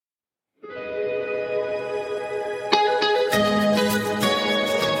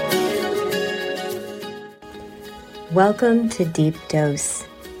Welcome to Deep Dose.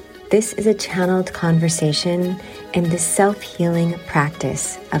 This is a channeled conversation in the self-healing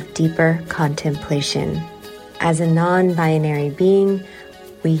practice of deeper contemplation. As a non-binary being,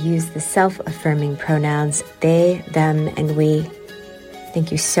 we use the self-affirming pronouns they, them, and we.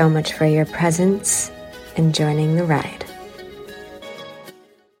 Thank you so much for your presence and joining the ride.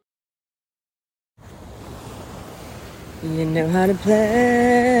 You know how to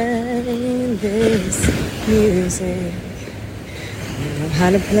play this music. You know how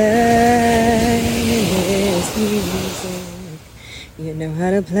to play this music. You know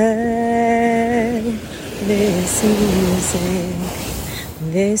how to play this music.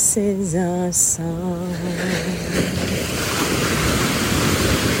 This is our song.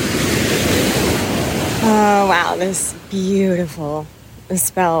 Oh wow, this beautiful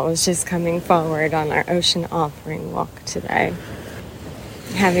spell was just coming forward on our ocean offering walk today.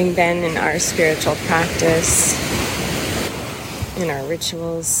 Having been in our spiritual practice, in our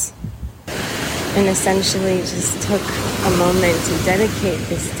rituals, and essentially just took a moment to dedicate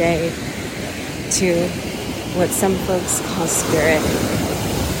this day to what some folks call spirit,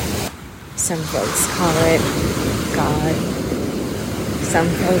 some folks call it God, some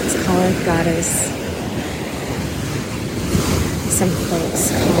folks call it goddess, some folks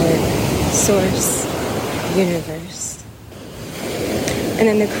call it source, universe. And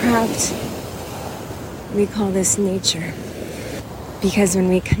in the craft, we call this nature. Because when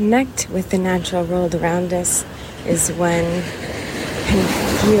we connect with the natural world around us is when we can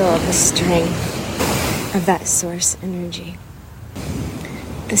feel the strength of that source energy.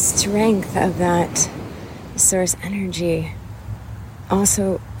 The strength of that source energy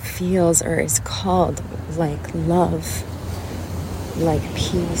also feels or is called like love, like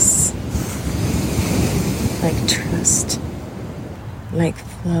peace, like trust, like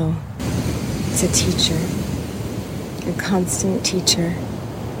flow. It's a teacher, a constant teacher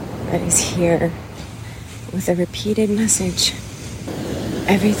that is here with a repeated message.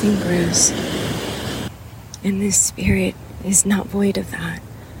 Everything grows. And this spirit is not void of that.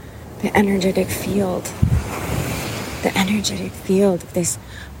 The energetic field of this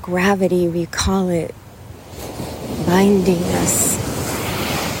gravity, we call it, binding us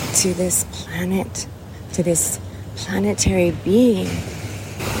to this planet, to this planetary being.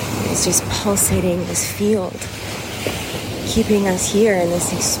 It's just pulsating this field, keeping us here in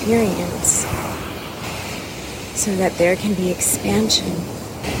this experience so that there can be expansion.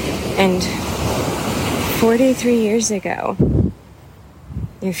 And 43 years ago,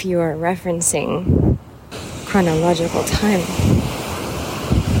 if you are referencing chronological time,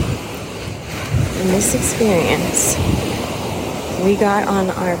 in this experience, we got on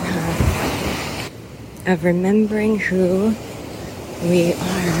our path of remembering who we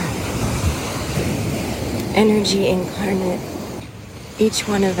are. Energy incarnate, each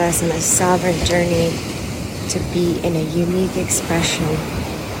one of us on a sovereign journey to be in a unique expression.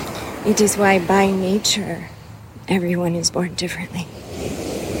 It is why by nature, everyone is born differently.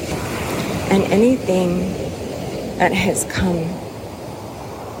 And anything that has come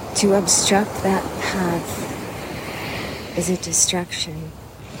to obstruct that path is a distraction.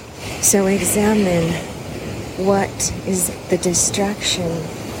 So examine what is the distraction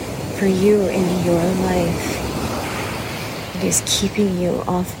for you in your life. It is keeping you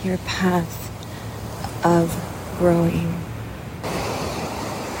off your path of growing.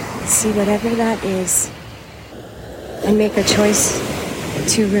 See whatever that is and make a choice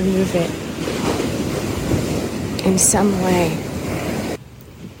to remove it in some way.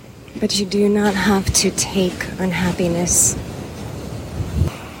 But you do not have to take unhappiness.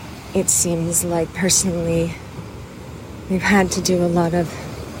 It seems like personally we've had to do a lot of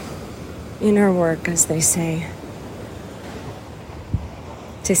inner work, as they say,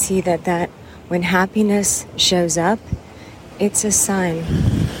 to see that when happiness shows up, it's a sign,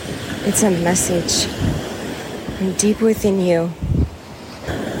 it's a message from deep within you.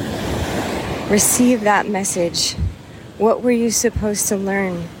 Receive that message. What were you supposed to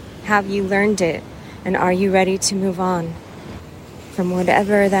learn? Have you learned it? And are you ready to move on from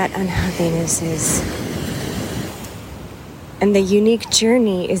whatever that unhappiness is? And the unique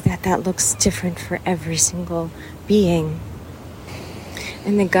journey is that looks different for every single being.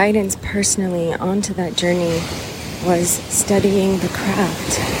 And the guidance personally onto that journey was studying the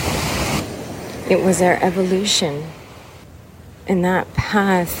craft. It was our evolution in that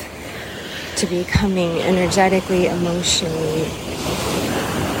path to becoming energetically, emotionally,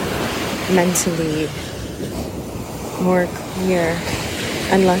 mentally more clear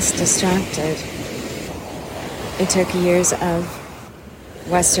and less distracted. It took years of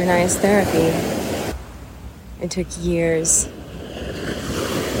westernized therapy. It took years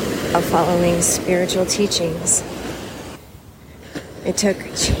of following spiritual teachings. It took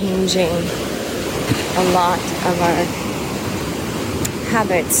changing a lot of our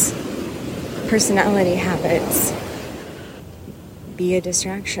habits, personality habits, be a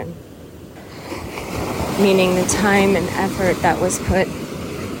distraction. Meaning the time and effort that was put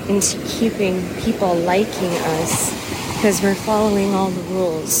into keeping people liking us because we're following all the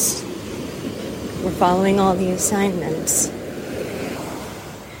rules. We're following all the assignments.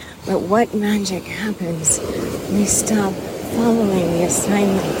 But what magic happens when we stop following the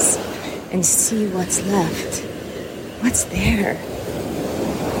assignments and see what's left? What's there?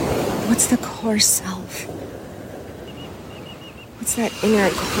 What's the core self? What's that inner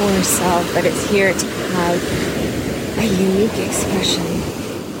core self that is here to have a unique expression?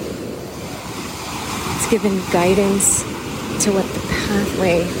 It's given guidance to what the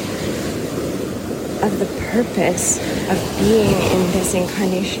pathway of the purpose of being in this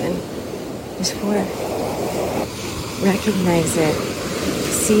incarnation is for. Recognize it.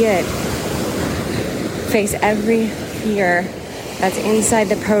 See it. Face every fear that's inside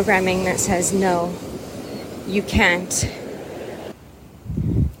the programming that says, no, you can't.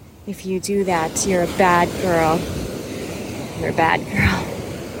 If you do that, you're a bad girl. You're a bad girl.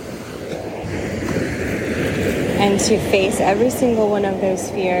 And to face every single one of those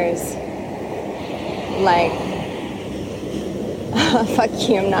fears like, fuck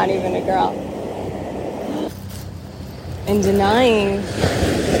you, I'm not even a girl. And denying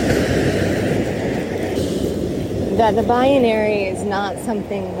that the binary is not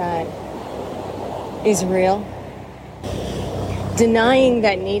something that is real. Denying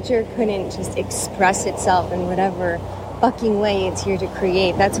that nature couldn't just express itself in whatever fucking way it's here to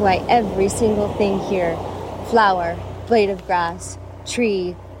create. That's why every single thing here, flower, blade of grass,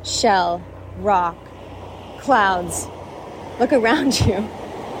 tree, shell, rock, clouds, look around you.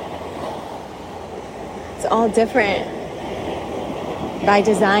 It's all different by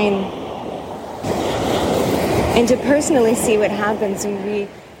design. And to personally see what happens when we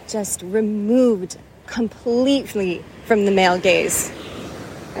just removed completely from the male gaze.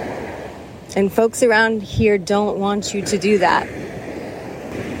 And folks around here don't want you to do that.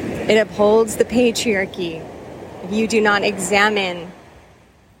 It upholds the patriarchy if you do not examine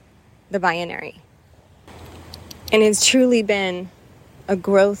the binary. And it's truly been a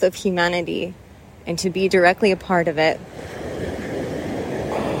growth of humanity, and to be directly a part of it,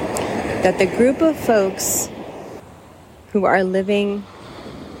 that the group of folks who are living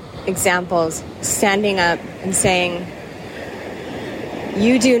examples, standing up and saying,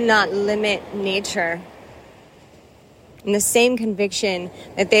 you do not limit nature, in the same conviction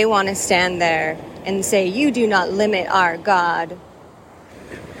that they want to stand there and say, you do not limit our God.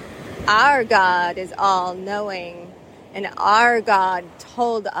 Our God is all-knowing, and our God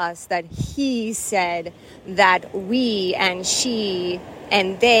told us that he said that we and she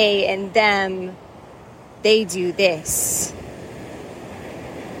and they and them, they do this.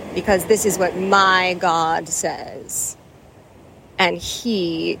 Because this is what my God says. And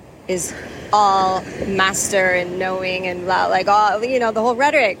he is all master and knowing and blah, like all, the whole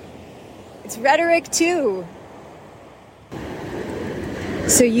rhetoric. It's rhetoric too.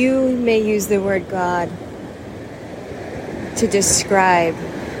 So you may use the word God to describe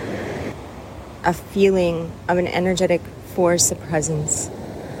a feeling of an energetic force of presence.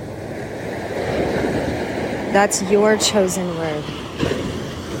 That's your chosen word.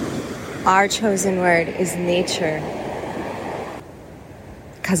 Our chosen word is nature,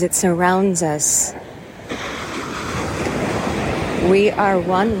 because it surrounds us. We are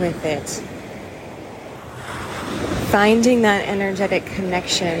one with it. Finding that energetic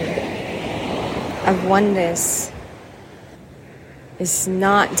connection of oneness is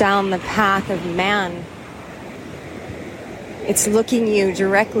not down the path of man. It's looking you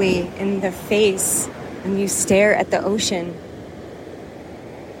directly in the face when you stare at the ocean.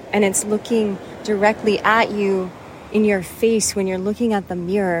 And it's looking directly at you in your face when you're looking at the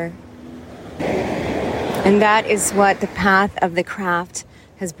mirror. And that is what the path of the craft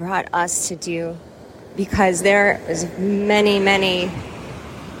has brought us to do. Because there is many, many,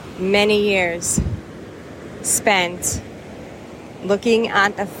 many years spent looking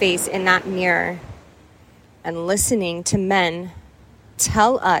at the face in that mirror and listening to men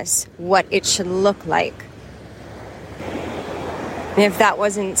tell us what it should look like. And if that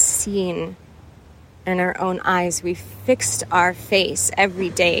wasn't seen in our own eyes, we fixed our face every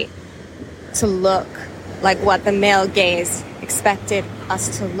day to look like what the male gaze expected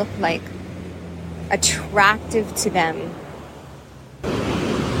us to look like, attractive to them.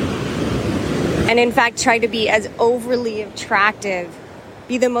 And in fact, try to be as overly attractive,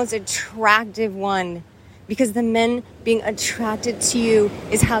 be the most attractive one, because the men being attracted to you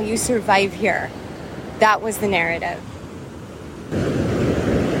is how you survive here. That was the narrative.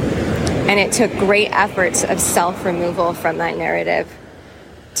 And it took great efforts of self-removal from that narrative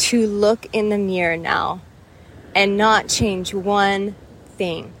to look in the mirror now and not change one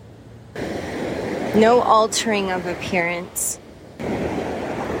thing. No altering of appearance.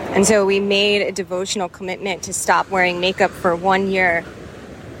 And so we made a devotional commitment to stop wearing makeup for 1 year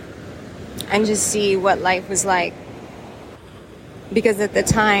and just see what life was like. Because at the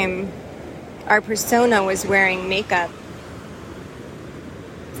time, our persona was wearing makeup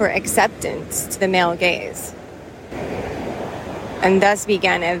for acceptance to the male gaze. And thus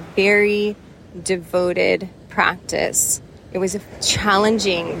began a very devoted practice. It was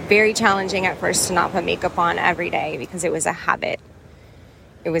challenging, very challenging at first to not put makeup on every day because it was a habit.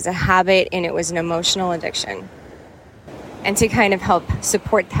 It was a habit and it was an emotional addiction. And to kind of help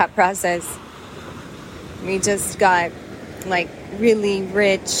support that process, we just got like really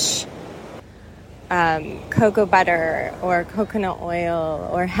rich cocoa butter or coconut oil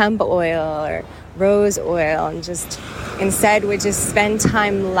or hemp oil or rose oil, and just instead would just spend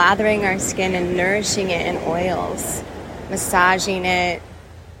time lathering our skin and nourishing it in oils, massaging it.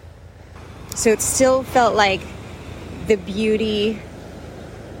 So it still felt like the beauty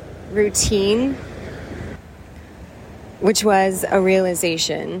routine, which was a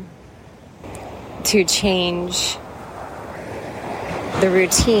realization to change the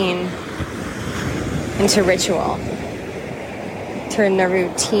routine into ritual, turn the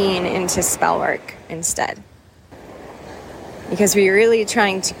routine into spell work instead. Because we're really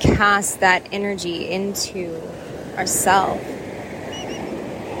trying to cast that energy into ourselves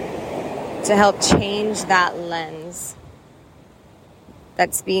to help change that lens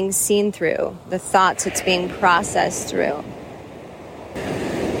that's being seen through, the thoughts it's being processed through,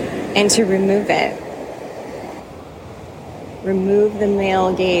 and to remove it. Remove the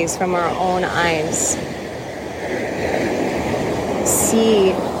male gaze from our own eyes.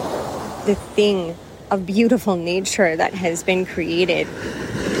 See the thing of beautiful nature that has been created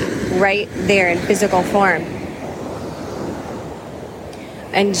right there in physical form.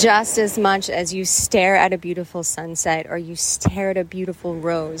 And just as much as you stare at a beautiful sunset, or you stare at a beautiful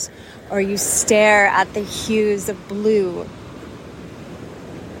rose, or you stare at the hues of blue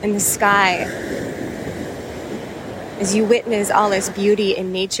in the sky, as you witness all this beauty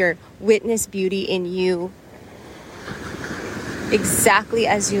in nature, witness beauty in you, exactly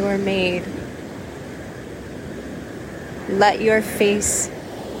as you are made. Let your face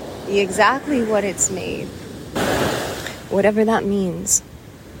be exactly what it's made, whatever that means.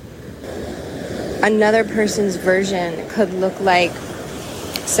 Another person's version could look like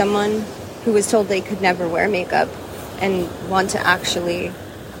someone who was told they could never wear makeup and want to actually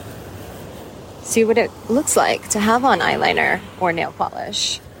see what it looks like to have on eyeliner or nail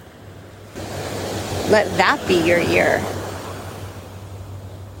polish. Let that be your year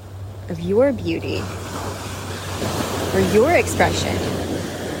of your beauty or your expression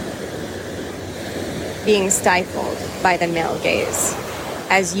being stifled by the male gaze.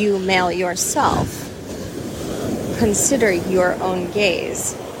 As you male yourself, consider your own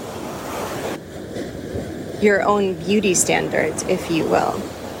gaze, your own beauty standards, if you will.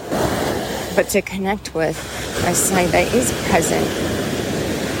 But to connect with a side that is present.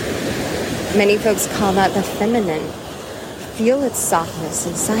 Many folks call that the feminine. Feel its softness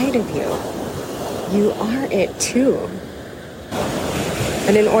inside of you. You are it too.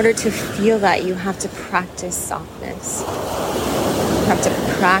 And in order to feel that, you have to practice softness. You have to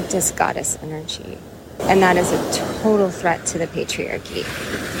practice goddess energy. And that is a total threat to the patriarchy.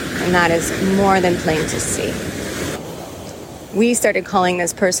 And that is more than plain to see. We started calling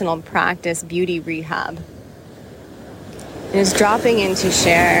this personal practice beauty rehab. And it's dropping in to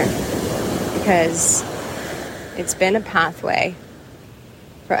share because it's been a pathway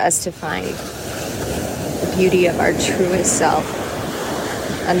for us to find the beauty of our truest self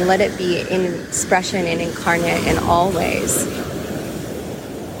and let it be in expression and incarnate in all ways,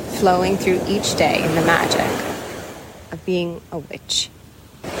 flowing through each day in the magic of being a witch,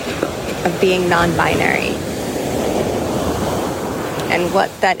 of being non-binary, and what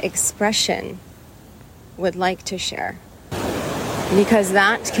that expression would like to share. Because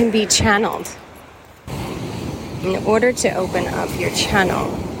that can be channeled. In order to open up your channel,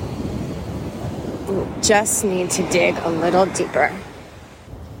 you just need to dig a little deeper.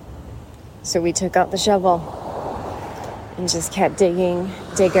 So we took out the shovel and just kept digging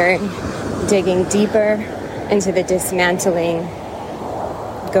deeper into the dismantling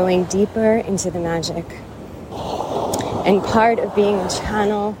going deeper into the magic. And part of being a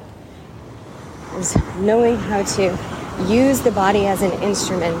channel is knowing how to use the body as an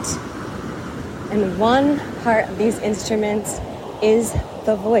instrument. And one part of these instruments is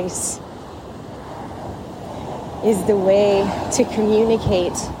the voice, is the way to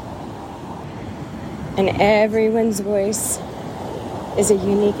communicate. And everyone's voice is a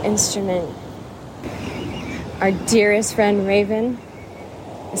unique instrument. Our dearest friend Raven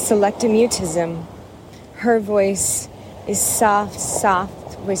is selectomutism. Her voice is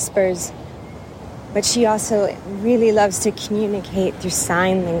soft whispers, but she also really loves to communicate through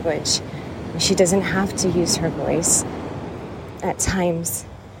sign language. She doesn't have to use her voice at times,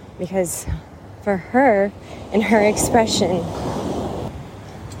 because for her and her expression,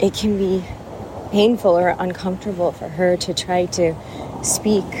 it can be painful or uncomfortable for her to try to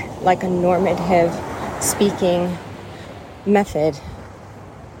speak like a normative speaking method.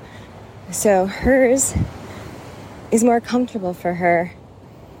 So hers is more comfortable for her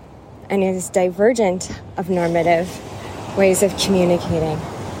and is divergent of normative ways of communicating.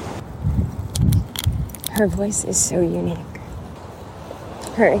 Her voice is so unique.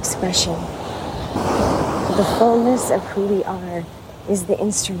 Her expression, the fullness of who we are, is the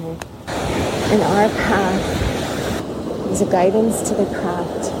instrument. And our path is a guidance to the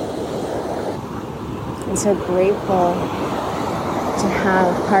craft. I'm so grateful to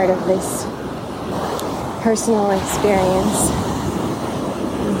have part of this personal experience,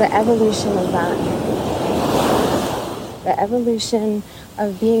 the evolution of that. The evolution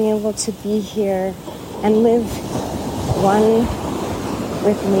of being able to be here and live one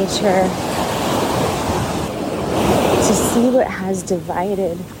with nature, to see what has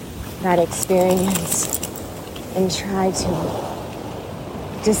divided that experience and try to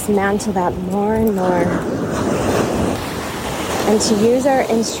dismantle that more and more, and to use our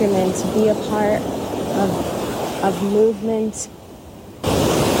instrument to be a part of movement,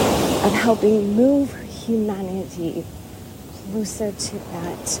 of helping move humanity closer to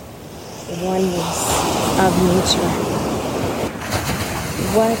that oneness of nature.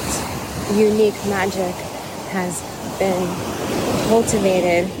 What unique magic has been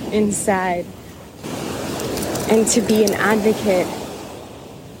cultivated inside, and to be an advocate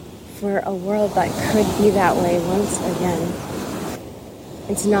for a world that could be that way once again.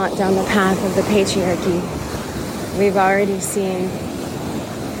 It's not down the path of the patriarchy. We've already seen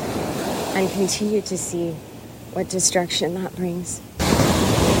and continue to see what destruction that brings.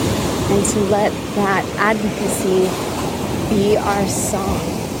 And to let that advocacy be our song.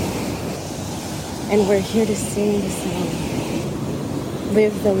 And we're here to sing the song.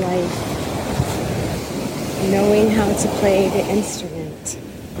 Live the life. Knowing how to play the instrument.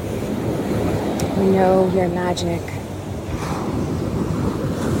 You know your magic.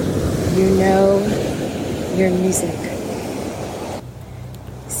 You know your music.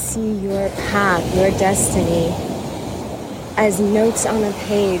 See your path, your destiny, as notes on a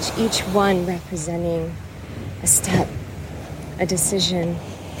page, each one representing a step, a decision.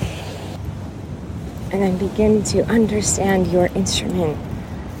 And then begin to understand your instrument.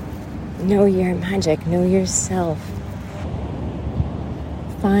 Know your magic, know yourself.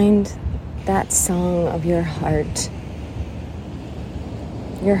 Find that song of your heart.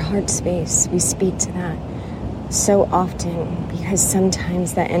 Your heart space. We speak to that so often because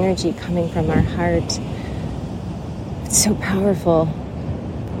sometimes that energy coming from our heart, it's so powerful.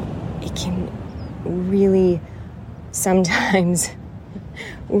 It can really sometimes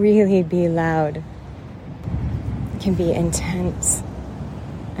really be loud. It can be intense.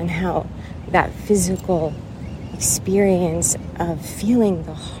 And how that physical experience of feeling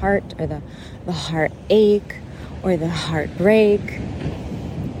the heart or the heartache or the heartbreak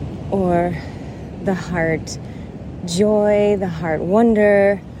or the heart joy, the heart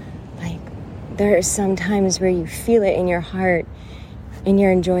wonder, like there are some times where you feel it in your heart and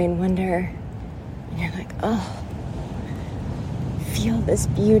you're in joy and wonder and you're like, oh, feel this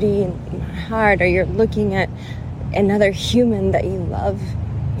beauty in my heart, or you're looking at another human that you love.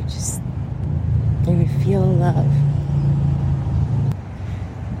 You feel love.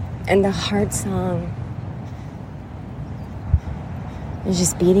 And the heart song is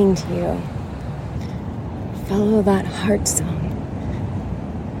just beating to you. Follow that heart song.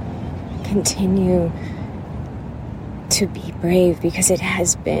 Continue to be brave, because it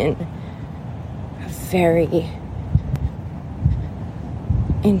has been a very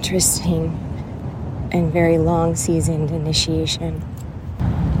interesting and very long seasoned initiation.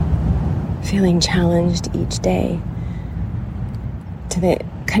 Feeling challenged each day to the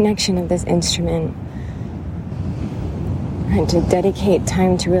connection of this instrument, and to dedicate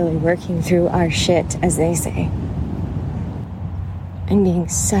time to really working through our shit, as they say, and being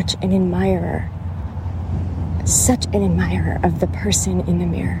such an admirer of the person in the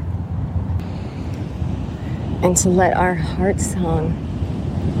mirror, and to let our heart song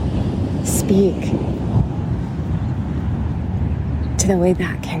speak to the way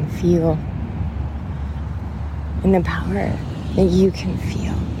that can feel, and the power that you can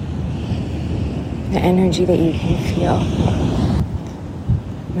feel, the energy that you can feel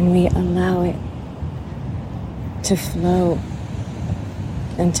when we allow it to flow,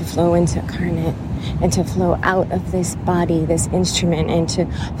 and to flow into incarnate, and to flow out of this body, this instrument, and to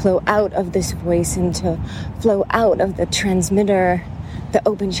flow out of this voice, and to flow out of the transmitter, the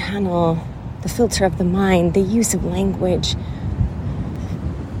open channel, the filter of the mind, the use of language,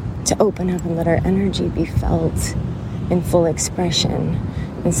 to open up and let our energy be felt in full expression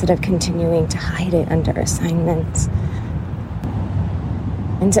instead of continuing to hide it under assignments,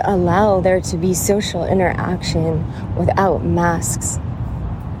 and to allow there to be social interaction without masks.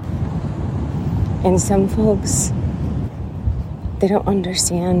 And some folks, they don't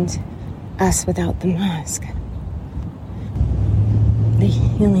understand us without the mask. The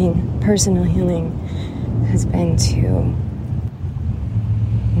healing, personal healing, has been to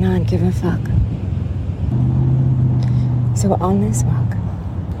not give a fuck. So on this walk,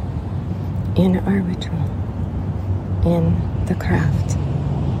 in our ritual, in the craft,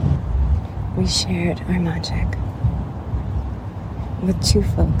 we shared our magic with two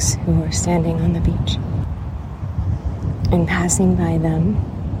folks who were standing on the beach. And passing by them,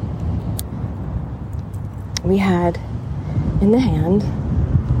 we had in the hand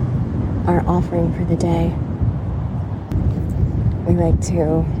our offering for the day. We like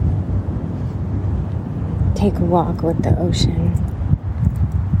to take a walk with the ocean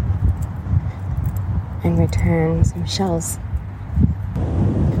and return some shells,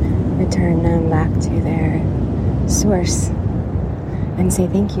 return them back to their source, and say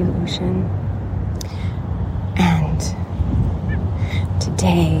thank you, ocean. And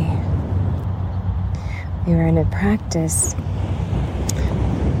today we were in a practice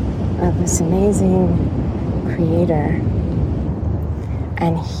of this amazing creator,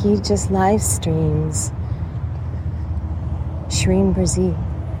 and he just live streams Shreem Brzee,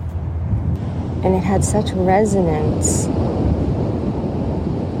 and it had such resonance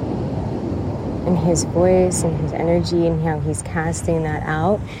in his voice and his energy, and how he's casting that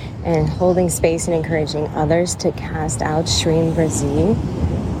out and holding space and encouraging others to cast out Shreem Brzee.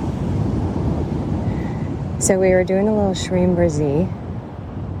 So we were doing a little Shreem Brzee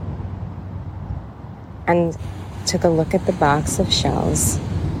and took a look at the box of shells.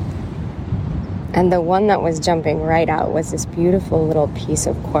 And the one that was jumping right out was this beautiful little piece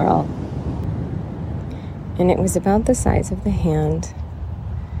of coral. And it was about the size of the hand.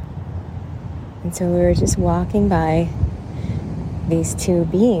 And so we were just walking by these two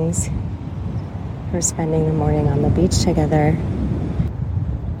beings who were spending the morning on the beach together.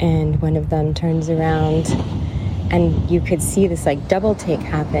 And one of them turns around, and you could see this like double take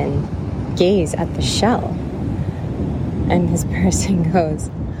happen, gaze at the shell. And this person goes,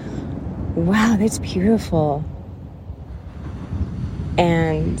 "Wow, that's beautiful."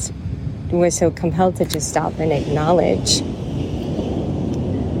 And was so compelled to just stop and acknowledge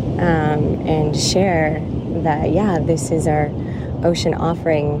and share that, yeah, this is our ocean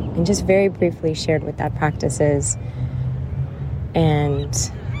offering, and just very briefly shared what that practice is.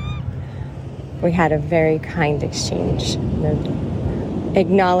 And we had a very kind exchange,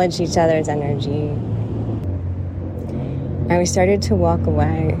 acknowledged each other's energy. And we started to walk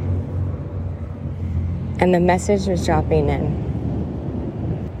away, and the message was dropping in.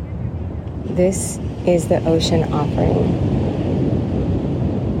 This is the ocean offering.